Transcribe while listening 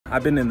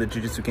I've been in the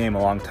jiu-jitsu game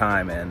a long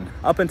time, and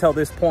up until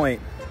this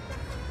point,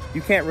 you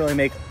can't really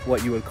make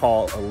what you would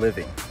call a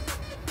living.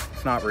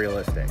 It's not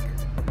realistic.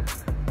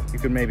 You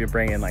could maybe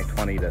bring in like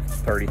 $20,000 to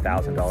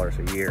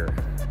 $30,000 a year.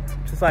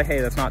 Just like,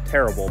 hey, that's not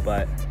terrible,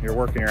 but you're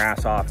working your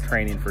ass off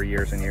training for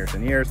years and years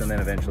and years, and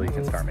then eventually you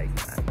can start making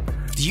that.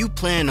 Do you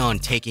plan on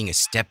taking a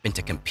step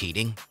into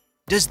competing?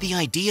 Does the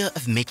idea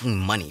of making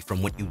money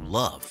from what you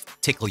love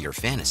tickle your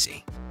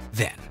fantasy?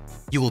 Then,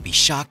 you will be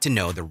shocked to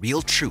know the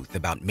real truth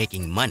about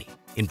making money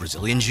in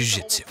Brazilian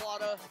Jiu-Jitsu,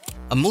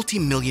 a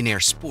multi-millionaire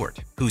sport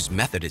whose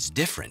method is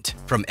different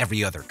from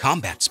every other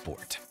combat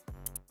sport.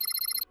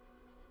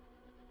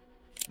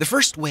 The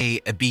first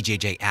way a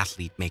BJJ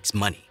athlete makes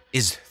money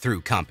is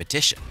through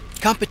competition.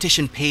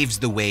 Competition paves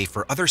the way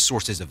for other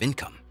sources of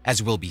income,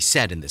 as will be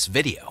said in this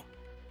video.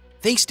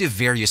 Thanks to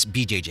various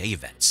BJJ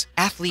events,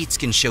 athletes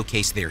can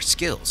showcase their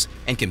skills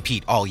and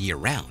compete all year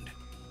round.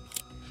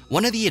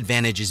 One of the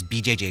advantages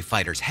BJJ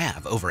fighters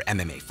have over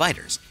MMA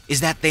fighters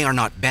is that they are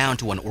not bound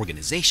to one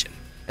organization.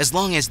 As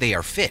long as they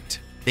are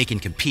fit, they can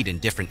compete in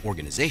different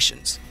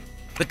organizations.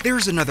 But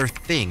there's another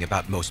thing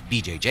about most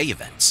BJJ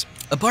events.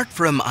 Apart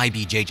from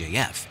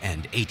IBJJF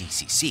and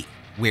ADCC,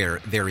 where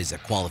there is a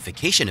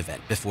qualification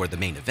event before the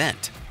main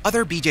event,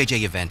 other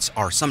BJJ events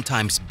are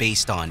sometimes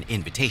based on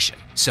invitation.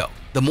 So,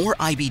 the more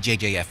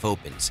IBJJF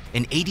opens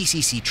and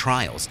ADCC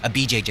trials a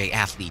BJJ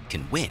athlete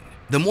can win,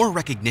 the more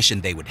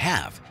recognition they would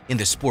have in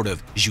the sport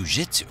of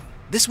jiu-jitsu.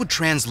 This would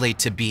translate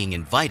to being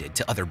invited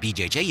to other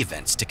BJJ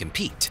events to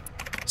compete.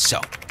 So,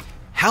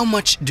 how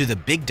much do the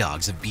big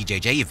dogs of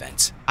BJJ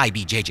events,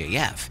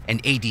 IBJJF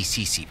and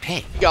ADCC,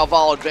 pay?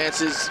 Galval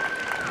advances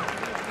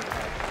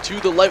to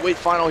the lightweight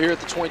final here at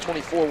the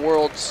 2024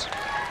 Worlds.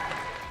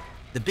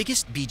 The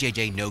biggest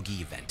BJJ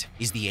no-gi event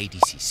is the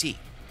ADCC.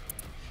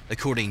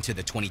 According to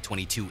the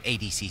 2022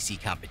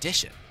 ADCC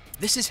competition,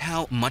 this is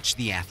how much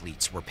the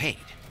athletes were paid.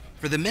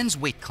 For the men's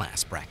weight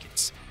class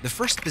brackets, the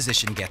first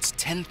position gets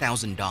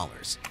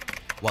 $10,000,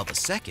 while the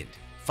second,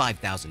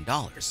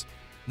 $5,000.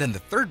 Then the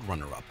third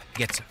runner-up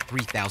gets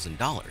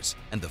 $3,000,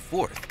 and the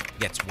fourth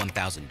gets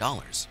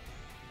 $1,000.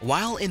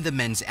 While in the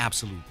men's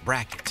absolute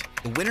bracket,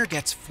 the winner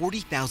gets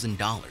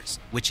 $40,000,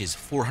 which is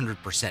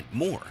 400%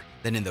 more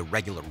than in the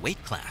regular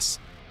weight class.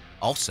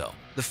 Also,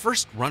 the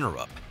first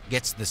runner-up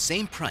gets the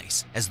same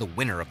price as the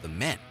winner of the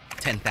men,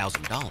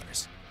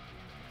 $10,000.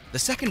 The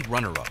second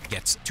runner-up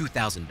gets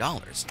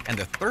 $2,000, and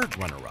the third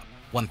runner-up,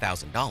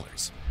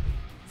 $1,000.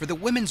 For the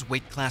women's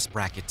weight class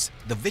brackets,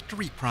 the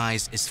victory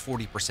prize is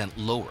 40%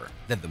 lower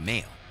than the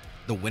male.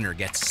 The winner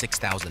gets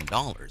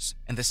 $6,000,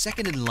 and the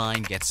second in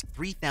line gets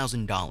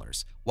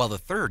 $3,000, while the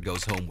third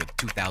goes home with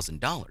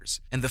 $2,000,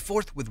 and the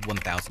fourth with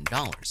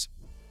 $1,000.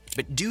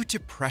 But due to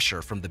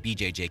pressure from the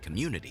BJJ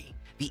community,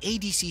 the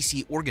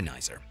ADCC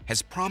organizer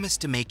has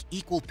promised to make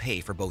equal pay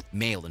for both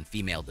male and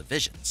female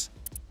divisions.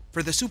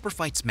 For the Super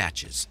Fights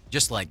matches,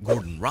 just like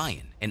Gordon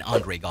Ryan and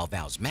Andre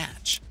Galvao's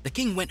match, the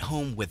King went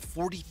home with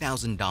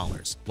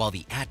 $40,000, while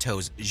the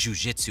Atos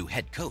Jiu-Jitsu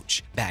head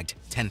coach bagged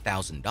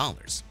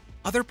 $10,000.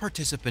 Other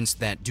participants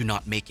that do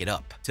not make it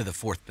up to the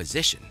fourth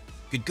position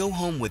could go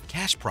home with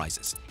cash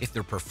prizes if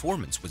their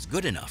performance was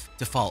good enough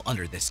to fall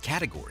under this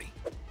category: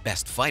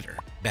 Best Fighter,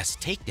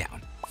 Best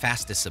Takedown,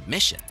 Fastest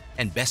Submission,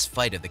 and Best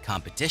Fight of the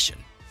competition.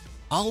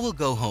 All will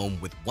go home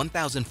with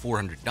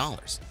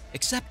 $1,400,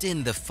 except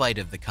in the fight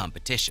of the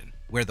competition,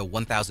 where the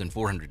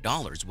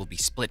 $1,400 will be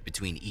split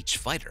between each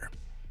fighter.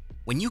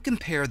 When you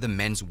compare the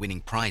men's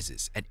winning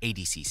prizes at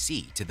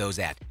ADCC to those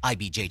at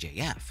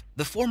IBJJF,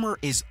 the former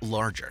is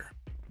larger,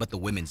 but the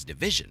women's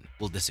division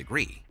will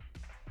disagree.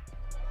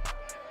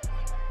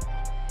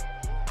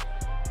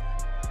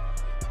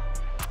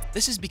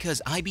 This is because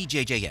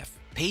IBJJF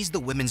pays the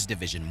women's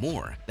division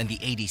more than the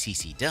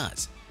ADCC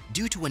does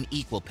due to an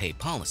equal pay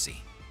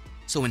policy.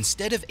 So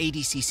instead of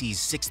ADCC's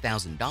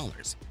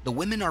 $6,000, the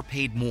women are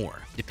paid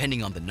more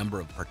depending on the number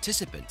of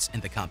participants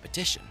in the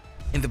competition.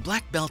 In the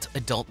black belt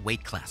adult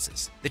weight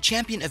classes, the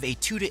champion of a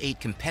 2 to 8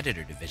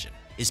 competitor division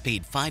is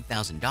paid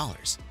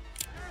 $5,000.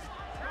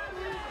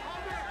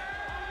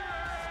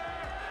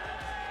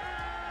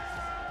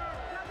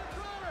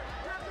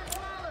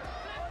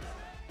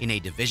 In a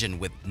division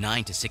with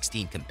 9 to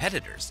 16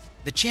 competitors,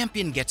 the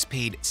champion gets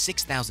paid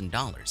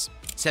 $6,000.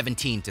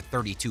 17 to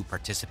 32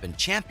 participant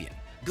champion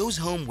goes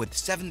home with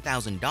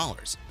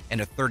 $7,000,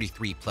 and a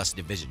 33-plus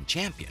division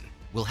champion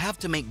will have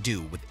to make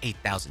do with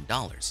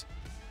 $8,000.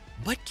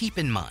 But keep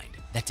in mind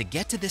that to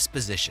get to this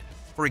position,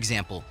 for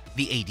example,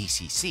 the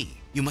ADCC,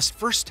 you must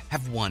first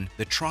have won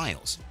the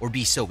trials or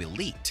be so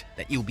elite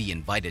that you'll be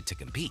invited to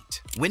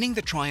compete. Winning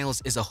the trials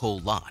is a whole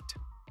lot,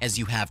 as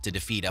you have to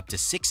defeat up to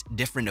 6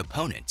 different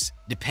opponents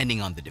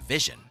depending on the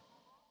division.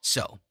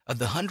 So, of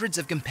the hundreds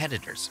of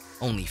competitors,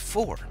 only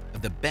 4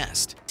 of the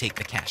best take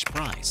the cash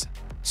prize.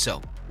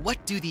 So,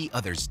 what do the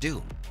others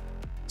do?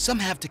 Some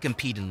have to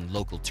compete in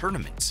local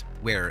tournaments,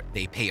 where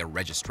they pay a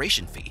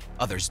registration fee.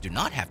 Others do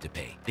not have to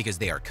pay because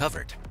they are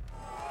covered.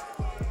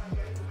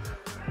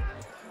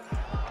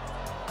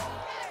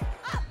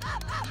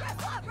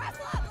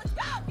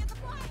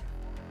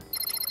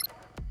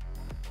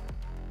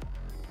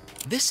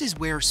 This is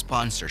where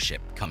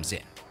sponsorship comes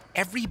in.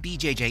 Every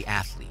BJJ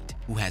athlete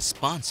who has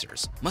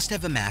sponsors must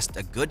have amassed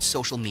a good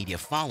social media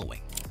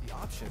following. The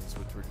options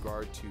with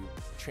regard to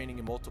training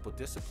in multiple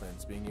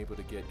disciplines, being able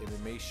to get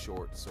MMA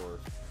shorts or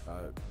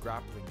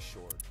grappling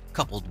shorts,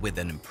 coupled with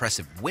an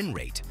impressive win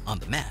rate on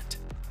the mat.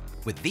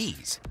 With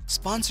these,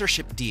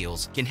 sponsorship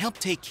deals can help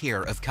take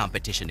care of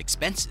competition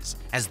expenses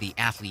as the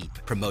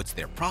athlete promotes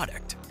their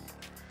product.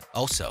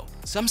 Also,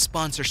 some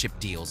sponsorship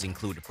deals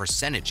include a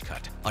percentage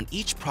cut on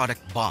each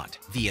product bought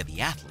via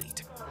the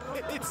athlete.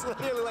 It's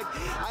literally like,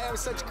 I have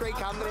such great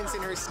confidence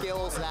in her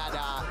skills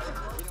that,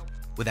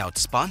 Without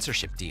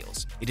sponsorship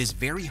deals, it is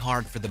very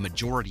hard for the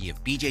majority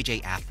of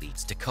BJJ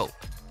athletes to cope.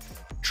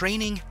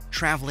 Training,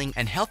 traveling,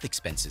 and health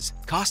expenses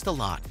cost a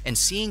lot, and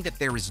seeing that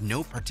there is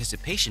no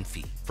participation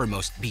fee for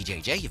most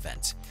BJJ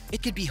events,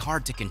 it could be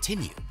hard to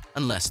continue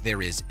unless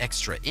there is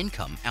extra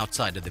income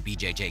outside of the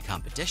BJJ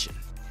competition.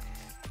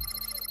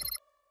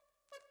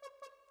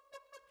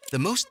 The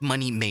most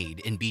money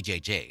made in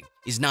BJJ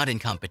is not in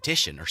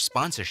competition or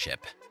sponsorship,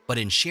 but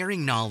in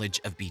sharing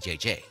knowledge of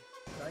BJJ.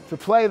 To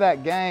play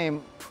that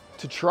game,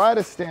 to try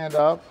to stand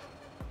up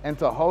and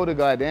to hold a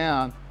guy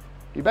down,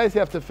 you basically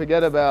have to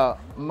forget about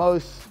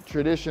most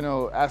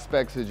traditional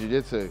aspects of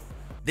jiu-jitsu.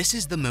 This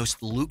is the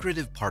most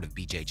lucrative part of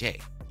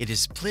BJJ. It is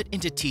split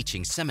into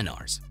teaching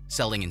seminars,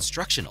 selling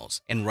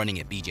instructionals, and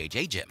running a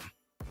BJJ gym.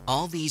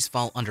 All these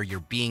fall under your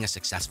being a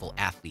successful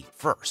athlete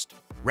first.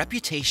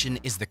 Reputation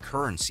is the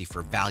currency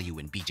for value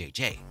in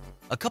BJJ.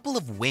 A couple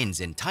of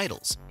wins and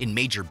titles in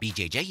major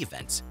BJJ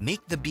events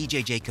make the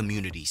BJJ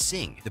community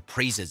sing the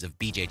praises of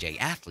BJJ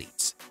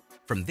athletes.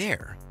 From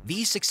there,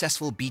 these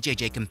successful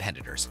BJJ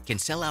competitors can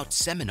sell out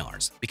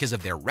seminars because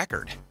of their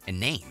record and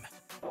name.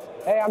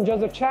 Hey, I'm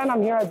Joseph Chen.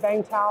 I'm here at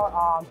Bang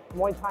Tao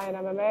Muay Thai and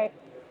MMA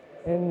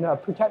in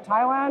Phuket,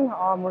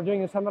 Thailand. We're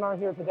doing a seminar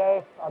here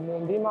today. I'm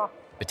in Dima.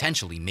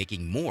 Potentially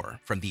making more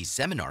from these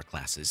seminar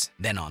classes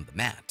than on the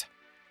mat.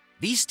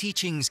 These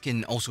teachings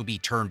can also be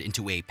turned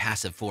into a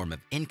passive form of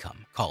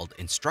income called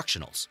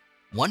instructionals.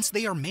 Once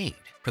they are made,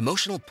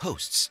 promotional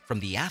posts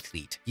from the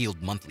athlete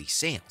yield monthly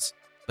sales.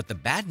 But the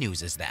bad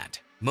news is that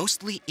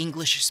mostly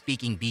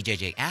English-speaking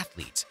BJJ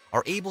athletes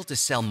are able to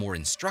sell more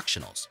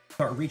instructionals.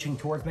 Start reaching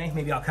towards me,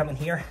 maybe I'll come in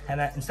here,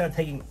 and instead of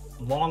taking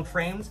long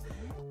frames.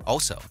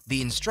 Also,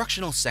 the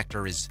instructional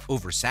sector is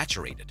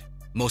oversaturated.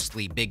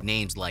 Mostly big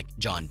names like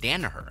John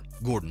Danaher,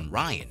 Gordon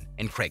Ryan,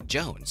 and Craig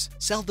Jones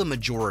sell the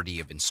majority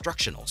of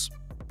instructionals.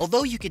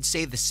 Although you could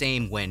say the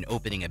same when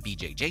opening a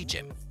BJJ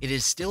gym, it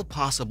is still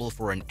possible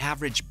for an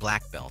average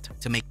black belt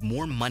to make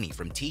more money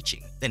from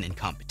teaching than in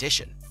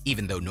competition,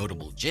 even though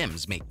notable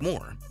gyms make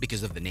more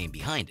because of the name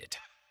behind it.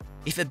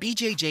 If a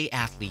BJJ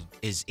athlete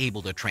is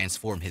able to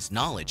transform his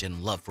knowledge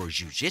and love for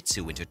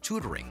jiu-jitsu into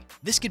tutoring,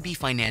 this could be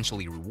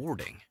financially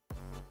rewarding.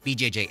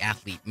 BJJ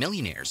athlete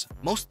millionaires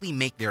mostly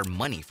make their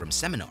money from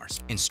seminars,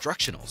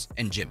 instructionals,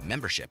 and gym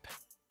membership.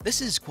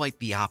 This is quite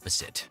the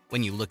opposite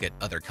when you look at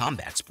other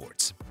combat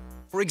sports.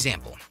 For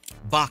example,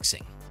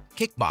 boxing,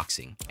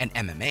 kickboxing, and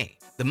MMA.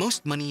 The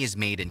most money is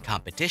made in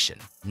competition,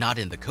 not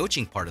in the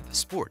coaching part of the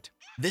sport.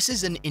 This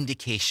is an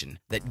indication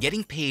that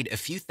getting paid a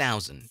few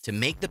thousand to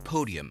make the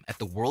podium at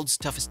the world's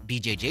toughest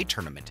BJJ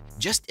tournament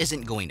just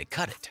isn't going to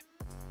cut it.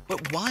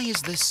 But why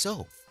is this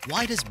so?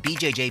 Why does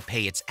BJJ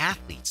pay its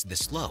athletes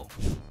this low?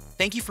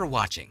 Thank you for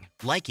watching,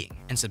 liking,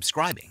 and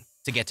subscribing.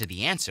 To get to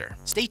the answer,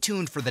 stay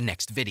tuned for the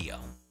next video.